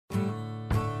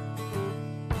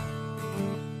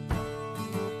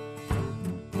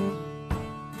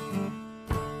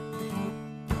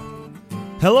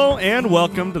Hello and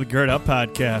welcome to the Gird Up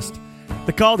Podcast.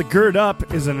 The call to gird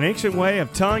up is an ancient way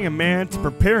of telling a man to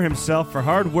prepare himself for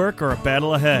hard work or a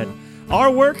battle ahead. Our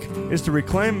work is to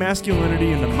reclaim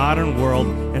masculinity in the modern world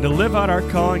and to live out our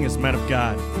calling as men of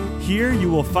God. Here you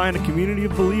will find a community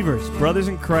of believers, brothers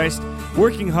in Christ,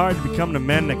 working hard to become the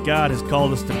men that God has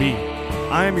called us to be.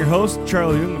 I am your host,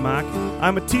 Charlie Jungemak.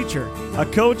 I'm a teacher, a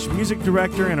coach, music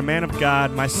director, and a man of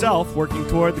God, myself working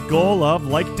toward the goal of,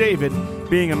 like David,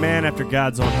 being a man after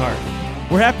God's own heart.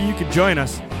 We're happy you could join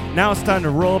us. Now it's time to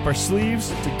roll up our sleeves,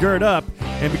 to gird up,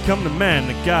 and become the men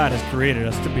that God has created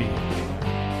us to be.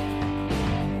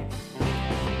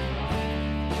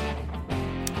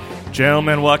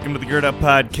 Gentlemen, welcome to the Gird Up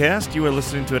Podcast. You are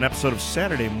listening to an episode of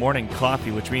Saturday Morning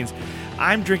Coffee, which means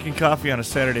I'm drinking coffee on a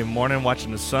Saturday morning,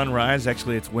 watching the sun rise.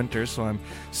 Actually, it's winter, so I'm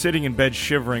sitting in bed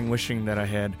shivering, wishing that I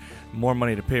had more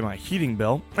money to pay my heating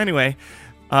bill. Anyway,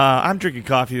 I'm drinking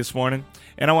coffee this morning,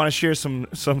 and I want to share some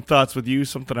thoughts with you,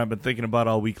 something I've been thinking about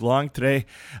all week long. Today,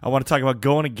 I want to talk about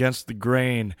going against the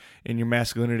grain in your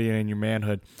masculinity and in your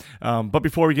manhood. But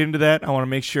before we get into that, I want to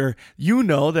make sure you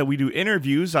know that we do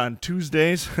interviews on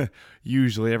Tuesdays.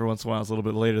 Usually, every once in a while, it's a little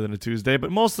bit later than a Tuesday,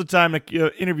 but most of the time,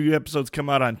 the interview episodes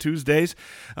come out on Tuesdays.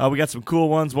 We got some cool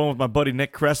ones. One with my buddy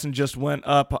Nick Crescent just went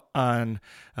up on,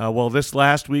 this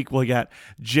last week. We got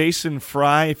Jason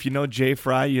Fry. If you know Jay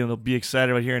Fry, you'll be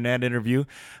excited about hearing that interview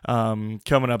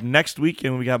coming up next week,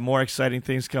 and we got more exciting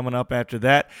things coming up after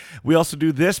that. We also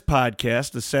do this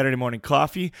podcast, the Saturday Morning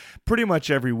Coffee, pretty much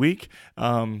every week.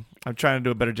 I'm trying to do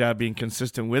a better job being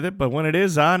consistent with it, but when it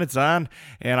is on, it's on,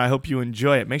 and I hope you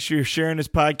enjoy it. Make sure you're sharing this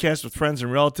podcast with friends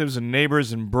and relatives and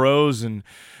neighbors and bros and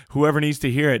whoever needs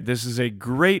to hear it. This is a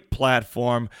great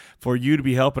platform for you to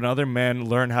be helping other men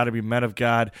learn how to be men of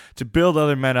God, to build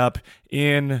other men up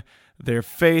in their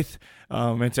faith,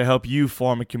 and to help you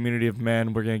form a community of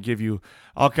men. We're going to give you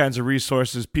all kinds of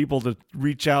resources, people to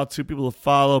reach out to, people to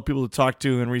follow, people to talk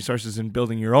to, and resources in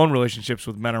building your own relationships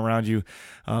with men around you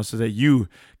so that you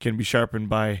can be sharpened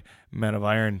by men of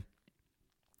iron.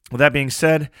 With that being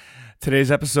said,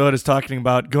 today's episode is talking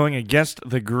about going against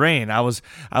the grain. I was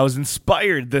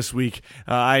inspired this week.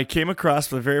 I came across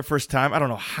for the very first time, I don't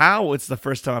know how it's the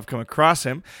first time I've come across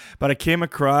him, but I came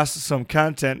across some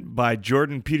content by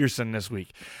Jordan Peterson this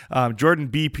week. Jordan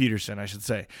B. Peterson, I should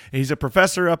say. He's a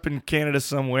professor up in Canada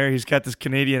somewhere. He's got this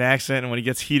Canadian accent, and when he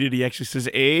gets heated, he actually says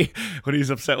 "a" when he's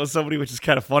upset with somebody, which is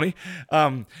kind of funny.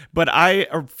 But I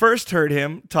first heard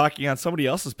him talking on somebody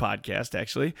else's podcast,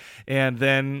 actually, and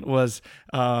then was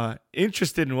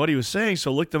interested in what he was saying,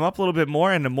 so looked him up a little bit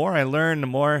more, and the more I learned, the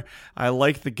more I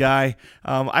like the guy.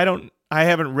 I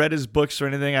haven't read his books or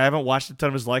anything. I haven't watched a ton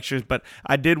of his lectures, but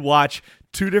I did watch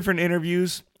two different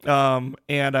interviews, and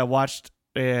I watched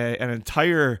an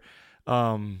entire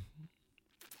a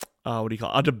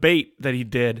debate that he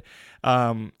did,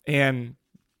 and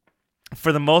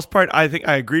for the most part, I think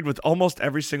I agreed with almost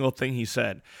every single thing he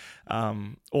said,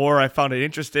 or I found it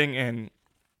interesting and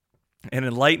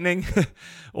enlightening,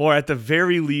 or at the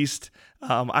very least,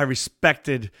 I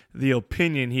respected the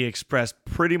opinion he expressed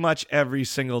pretty much every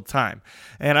single time.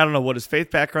 And I don't know what his faith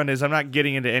background is. I'm not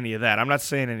getting into any of that. I'm not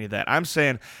saying any of that. I'm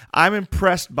saying I'm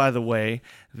impressed by the way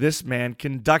this man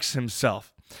conducts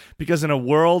himself. Because in a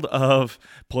world of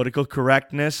political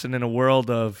correctness and in a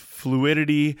world of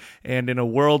fluidity and in a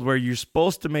world where you're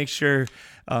supposed to make sure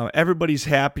everybody's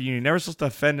happy, you're never supposed to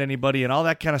offend anybody and all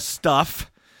that kind of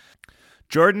stuff,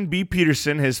 Jordan B.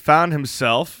 Peterson has found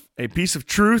himself a piece of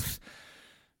truth,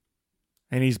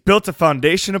 and he's built a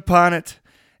foundation upon it,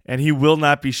 and he will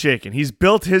not be shaken. He's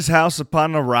built his house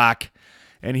upon a rock,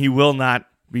 and he will not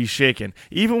be shaken.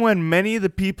 Even when many of the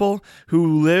people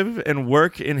who live and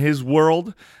work in his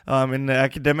world, in the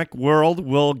academic world,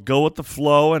 will go with the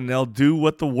flow, and they'll do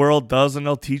what the world does, and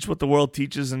they'll teach what the world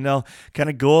teaches, and they'll kind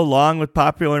of go along with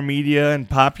popular media and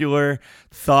popular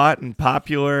thought and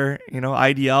popular,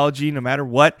 ideology, no matter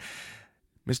what.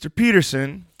 Mr.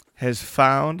 Peterson has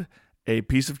found a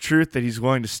piece of truth that he's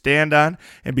going to stand on,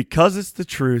 and because it's the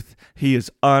truth, he is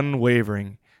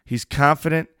unwavering. He's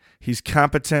confident, he's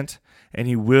competent, and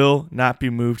he will not be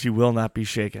moved. He will not be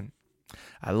shaken.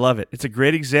 I love it. It's a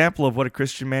great example of what a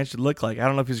Christian man should look like. I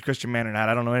don't know if he's a Christian man or not.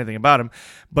 I don't know anything about him,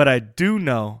 but I do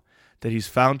know that he's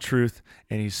found truth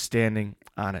and he's standing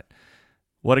on it.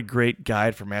 What a great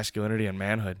guide for masculinity and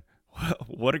manhood.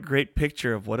 What a great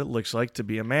picture of what it looks like to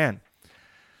be a man.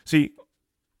 See,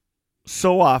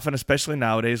 so often, especially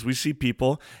nowadays, we see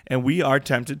people and we are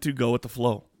tempted to go with the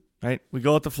flow, right? We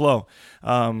go with the flow.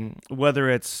 Whether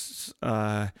it's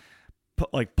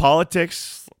like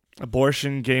politics,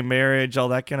 abortion, gay marriage, all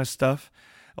that kind of stuff.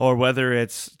 or whether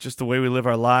it's just the way we live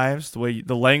our lives, the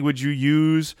language you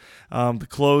use, the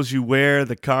clothes you wear,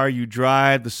 the car you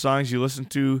drive, the songs you listen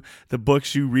to, the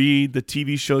books you read, the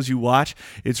TV shows you watch,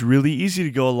 it's really easy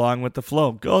to go along with the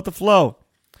flow. Go with the flow.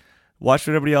 Watch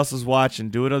what everybody else is watching.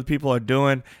 Do what other people are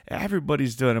doing.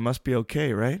 Everybody's doing it. It must be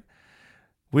okay, right?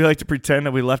 We like to pretend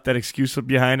that we left that excuse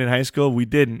behind in high school. We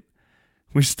didn't.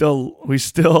 We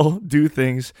still do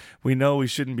things we know we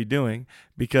shouldn't be doing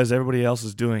because everybody else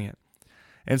is doing it.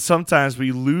 And sometimes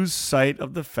we lose sight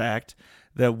of the fact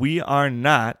that we are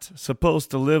not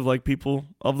supposed to live like people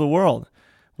of the world.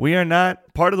 We are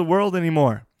not part of the world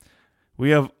anymore. We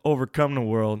have overcome the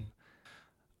world.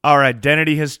 Our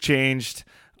identity has changed.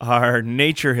 Our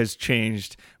nature has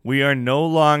changed. We are no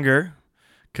longer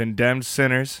condemned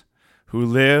sinners who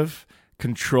live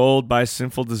controlled by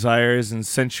sinful desires and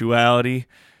sensuality.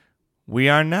 We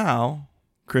are now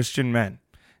Christian men,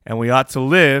 and we ought to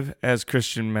live as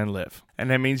Christian men live.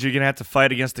 And that means you're going to have to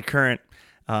fight against the current.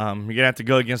 You're going to have to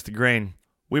go against the grain.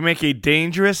 We make a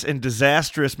dangerous and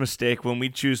disastrous mistake when we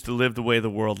choose to live the way the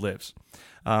world lives.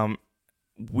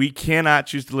 We cannot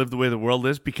choose to live the way the world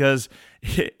lives because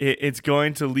it's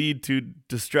going to lead to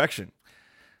destruction.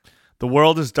 The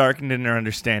world is darkened in their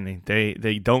understanding.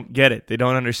 They don't get it. They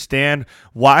don't understand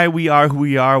why we are who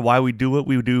we are, why we do what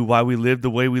we do, why we live the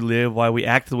way we live, why we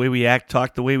act the way we act,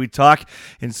 talk the way we talk,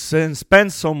 and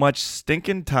spend so much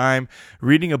stinking time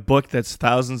reading a book that's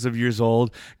thousands of years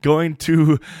old, going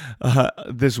to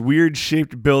this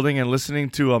weird-shaped building and listening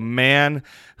to a man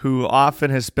who often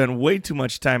has spent way too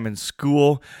much time in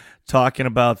school talking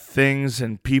about things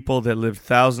and people that lived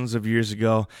thousands of years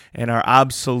ago and are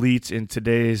obsolete in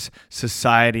today's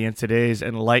society, in today's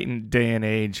enlightened day and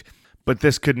age. But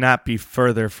this could not be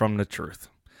further from the truth.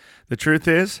 The truth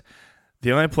is,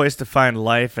 the only place to find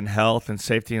life and health and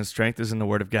safety and strength is in the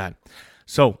Word of God.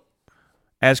 So,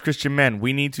 as Christian men,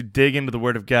 we need to dig into the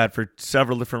Word of God for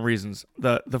several different reasons.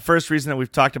 The first reason that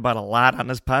we've talked about a lot on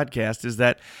this podcast is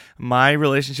that my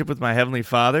relationship with my Heavenly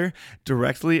Father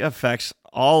directly affects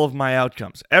all of my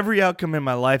outcomes. Every outcome in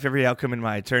my life, every outcome in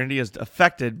my eternity is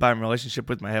affected by my relationship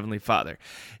with my Heavenly Father.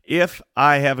 If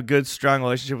I have a good, strong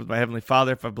relationship with my Heavenly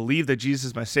Father, if I believe that Jesus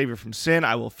is my Savior from sin,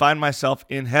 I will find myself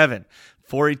in heaven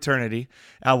for eternity.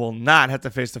 I will not have to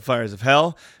face the fires of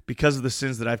hell because of the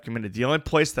sins that I've committed. The only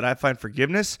place that I find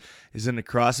forgiveness is in the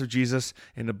cross of Jesus,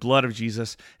 in the blood of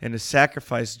Jesus, and the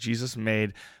sacrifice Jesus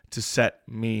made to set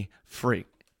me free.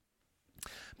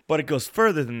 But it goes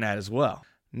further than that as well.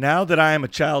 Now that I am a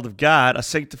child of God, a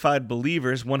sanctified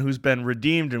believer, one who's been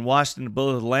redeemed and washed in the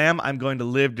blood of the Lamb, I'm going to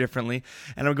live differently,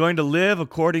 and I'm going to live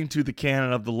according to the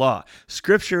canon of the law.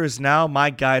 Scripture is now my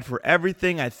guide for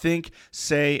everything I think,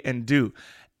 say, and do.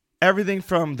 Everything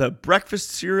from the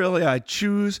breakfast cereal I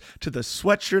choose, to the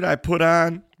sweatshirt I put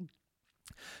on,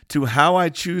 to how I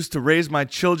choose to raise my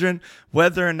children,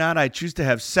 whether or not I choose to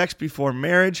have sex before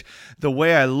marriage, the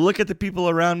way I look at the people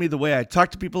around me, the way I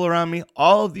talk to people around me,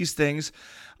 all of these things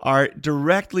are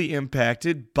directly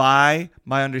impacted by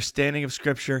my understanding of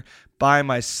Scripture, by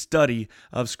my study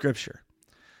of Scripture.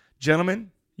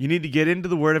 Gentlemen, you need to get into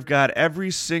the Word of God every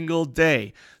single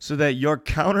day so that your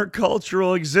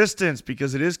countercultural existence,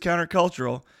 because it is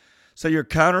countercultural, so your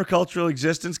countercultural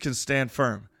existence can stand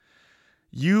firm.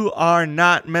 You are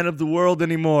not men of the world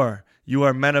anymore. You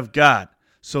are men of God.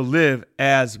 So live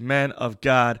as men of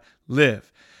God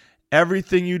live.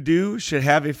 Everything you do should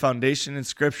have a foundation in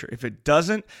Scripture. If it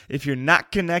doesn't, if you're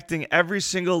not connecting every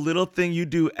single little thing you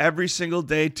do every single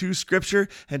day to Scripture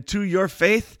and to your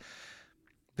faith,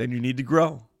 then you need to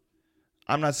grow.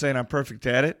 I'm not saying I'm perfect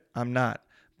at it. I'm not.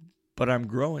 But I'm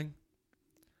growing.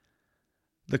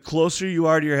 The closer you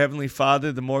are to your Heavenly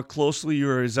Father, the more closely you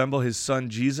resemble His Son,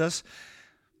 Jesus.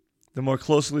 The more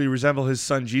closely you resemble His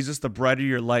Son, Jesus, the brighter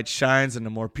your light shines, and the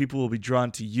more people will be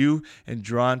drawn to you and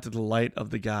drawn to the light of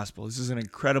the gospel. This is an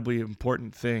incredibly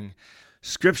important thing.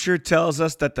 Scripture tells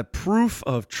us that the proof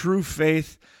of true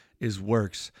faith is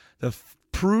works. The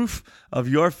proof of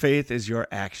your faith is your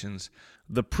actions.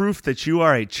 The proof that you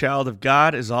are a child of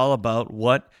God is all about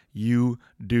what you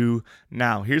do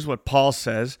now. Here's what Paul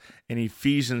says in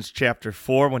Ephesians chapter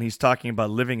 4 when he's talking about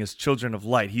living as children of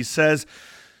light. He says,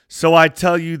 "So I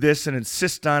tell you this and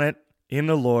insist on it in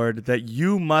the Lord, that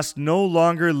you must no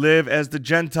longer live as the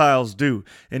Gentiles do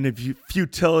in the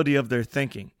futility of their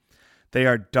thinking. They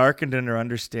are darkened in their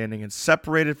understanding and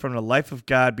separated from the life of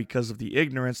God because of the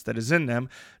ignorance that is in them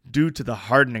due to the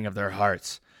hardening of their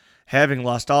hearts. Having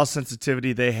lost all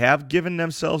sensitivity, they have given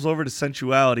themselves over to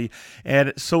sensuality,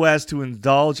 and so as to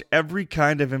indulge every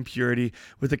kind of impurity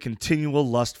with a continual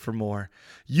lust for more.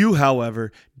 You,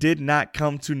 however, did not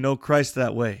come to know Christ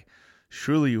that way.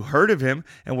 Surely you heard of him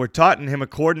and were taught in him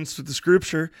accordance with the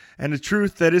Scripture and the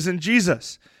truth that is in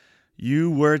Jesus. You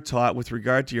were taught with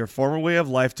regard to your former way of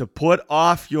life to put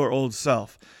off your old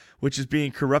self, which is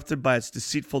being corrupted by its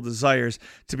deceitful desires,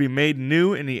 to be made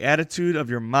new in the attitude of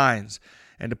your minds,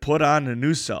 and to put on the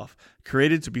new self,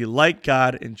 created to be like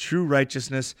God in true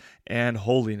righteousness and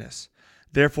holiness.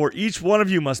 Therefore, each one of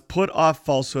you must put off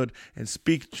falsehood and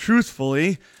speak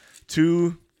truthfully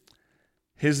to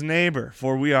his neighbor,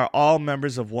 for we are all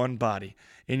members of one body.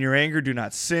 In your anger, do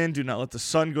not sin. Do not let the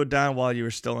sun go down while you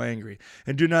are still angry.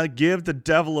 And do not give the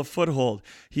devil a foothold.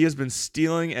 He who has been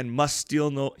stealing must steal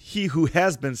no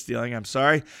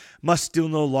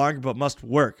longer, but must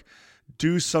work.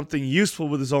 Do something useful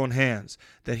with his own hands,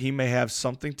 that he may have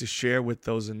something to share with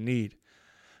those in need.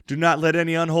 Do not let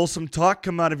any unwholesome talk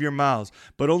come out of your mouths,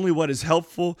 but only what is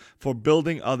helpful for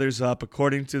building others up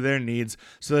according to their needs,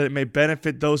 so that it may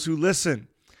benefit those who listen.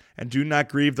 And do not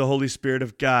grieve the Holy Spirit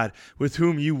of God, with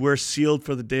whom you were sealed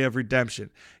for the day of redemption.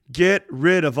 Get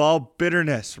rid of all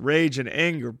bitterness, rage, and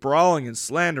anger, brawling and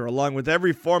slander, along with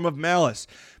every form of malice.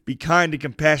 Be kind and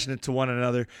compassionate to one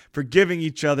another, forgiving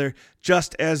each other,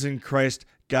 just as in Christ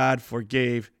God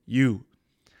forgave you.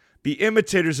 Be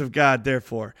imitators of God,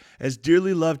 therefore, as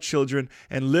dearly loved children,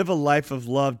 and live a life of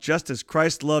love, just as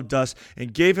Christ loved us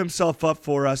and gave himself up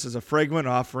for us as a fragrant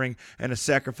offering and a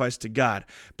sacrifice to God.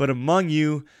 But among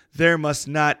you there must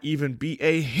not even be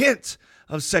a hint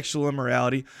of sexual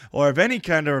immorality or of any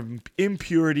kind of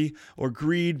impurity or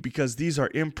greed, because these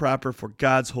are improper for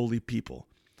God's holy people.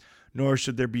 Nor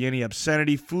should there be any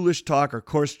obscenity, foolish talk, or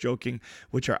coarse joking,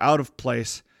 which are out of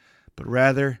place, but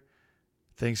rather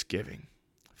thanksgiving.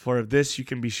 For of this you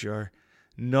can be sure,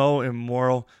 no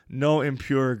immoral, no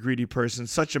impure or greedy person,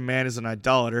 such a man as an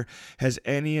idolater, has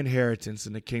any inheritance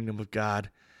in the kingdom of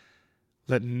God.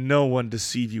 Let no one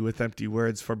deceive you with empty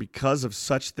words, for because of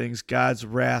such things God's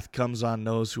wrath comes on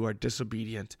those who are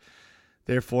disobedient.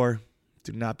 Therefore,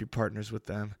 do not be partners with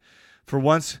them. For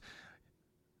once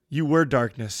you were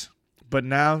darkness, but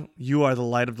now you are the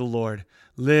light of the Lord.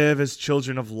 Live as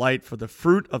children of light, for the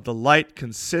fruit of the light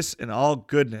consists in all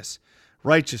goodness,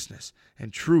 righteousness,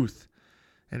 and truth,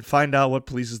 and find out what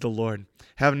pleases the Lord.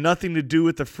 Have nothing to do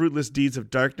with the fruitless deeds of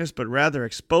darkness, but rather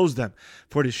expose them,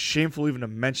 for it is shameful even to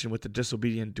mention what the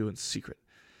disobedient do in secret.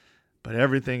 But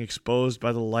everything exposed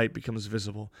by the light becomes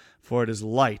visible, for it is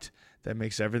light that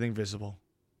makes everything visible.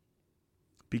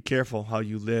 Be careful how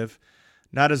you live,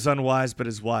 not as unwise, but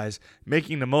as wise,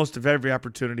 making the most of every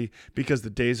opportunity, because the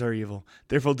days are evil.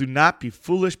 Therefore do not be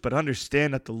foolish, but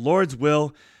understand what the Lord's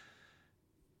will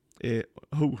is.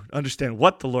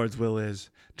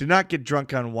 Do not get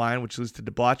drunk on wine, which leads to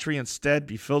debauchery. Instead,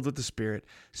 be filled with the Spirit.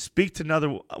 Speak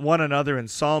to one another in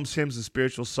psalms, hymns, and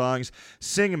spiritual songs.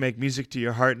 Sing and make music to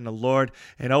your heart in the Lord,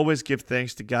 and always give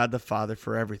thanks to God the Father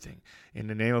for everything, in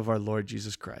the name of our Lord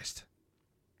Jesus Christ.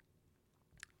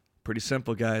 Pretty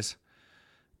simple, guys.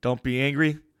 Don't be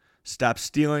angry. Stop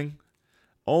stealing.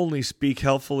 Only speak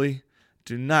helpfully.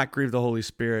 Do not grieve the Holy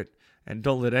Spirit, and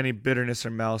don't let any bitterness or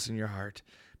malice in your heart.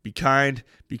 Be kind,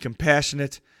 be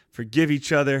compassionate, forgive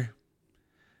each other,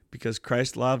 because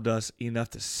Christ loved us enough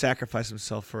to sacrifice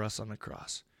himself for us on the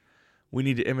cross. We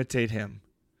need to imitate him.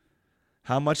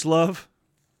 How much love?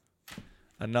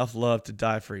 Enough love to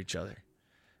die for each other.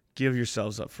 Give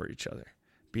yourselves up for each other.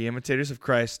 Be imitators of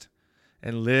Christ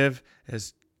and live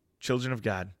as children of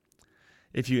God.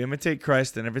 If you imitate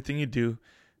Christ in everything you do,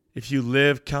 if you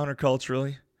live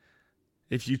counterculturally,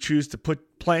 if you choose to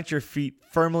plant your feet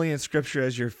firmly in Scripture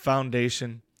as your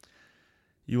foundation,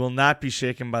 you will not be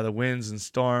shaken by the winds and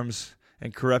storms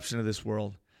and corruption of this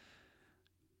world.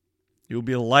 You will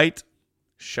be a light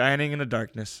shining in the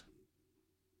darkness,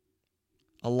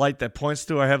 a light that points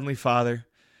to our Heavenly Father.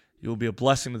 You will be a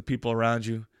blessing to the people around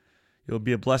you. You will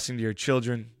be a blessing to your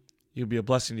children. You will be a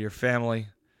blessing to your family.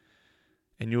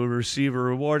 And you will receive a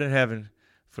reward in heaven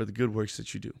for the good works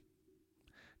that you do.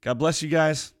 God bless you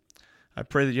guys. I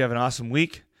pray that you have an awesome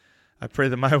week. I pray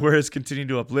that my words continue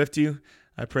to uplift you.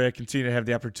 I pray I continue to have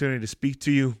the opportunity to speak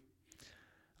to you.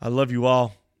 I love you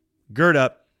all. Gird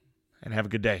up and have a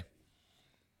good day.